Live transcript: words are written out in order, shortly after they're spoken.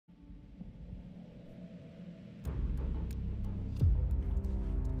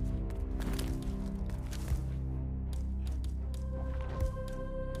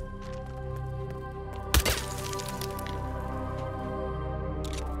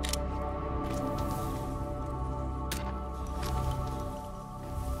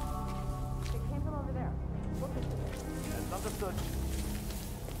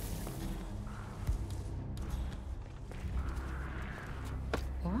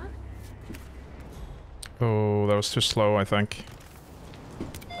Oh, that was too slow, I think.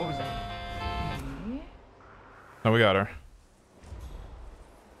 What was that? No, we got her.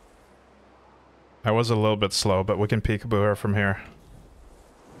 I was a little bit slow, but we can peekaboo her from here.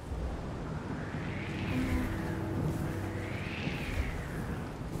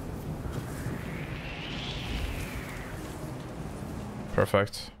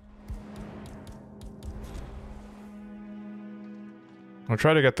 Perfect. I'll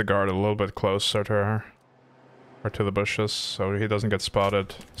try to get the guard a little bit closer to her. Or to the bushes, so he doesn't get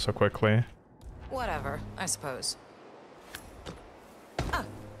spotted so quickly. Whatever, I suppose.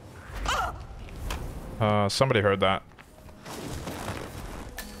 Somebody heard that.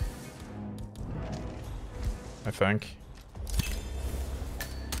 I think.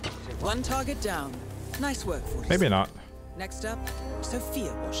 One target down. Nice work, 47. Maybe not. Next up,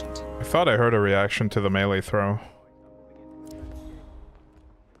 Sophia Washington. I thought I heard a reaction to the melee throw.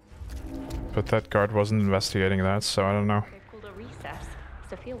 But that guard wasn't investigating that, so I don't know. They've called a recess.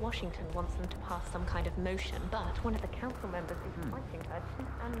 Sophia Washington wants them to pass some kind of motion, but one of the council members is fighting her tooth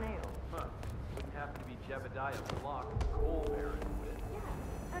and nail. Huh. Wouldn't have to be Jebediah Block, coal baron, would it? Yeah,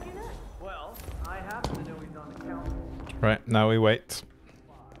 how do you know? Well, I happen to know he's on the council. Right, now we wait.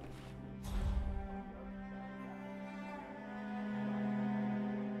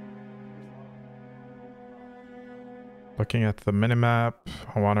 Looking at the minimap,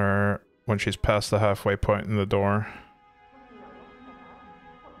 I want her when she's past the halfway point in the door.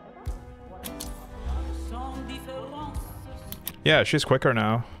 Yeah, she's quicker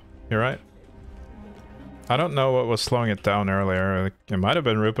now. You're right. I don't know what was slowing it down earlier. It might have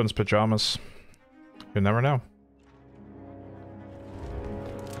been Rupen's pajamas. You never know.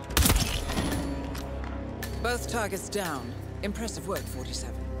 Both targets down. Impressive work,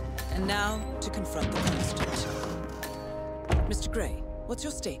 47. And now to confront the constant. Mr. Gray, what's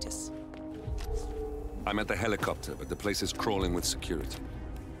your status? I'm at the helicopter, but the place is crawling with security.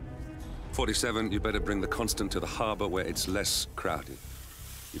 47, you better bring the Constant to the harbor where it's less crowded.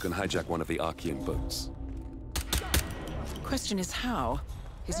 You can hijack one of the Archean boats. Question is how?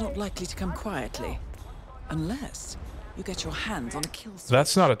 He's not likely to come quietly. Unless you get your hands on a kill switch.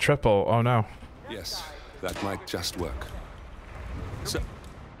 That's not a triple. Oh no. Yes, that might just work. So...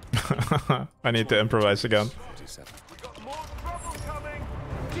 I need to improvise again. 47.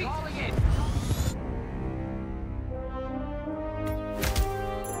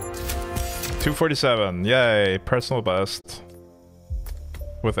 247, yay, personal best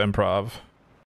with improv.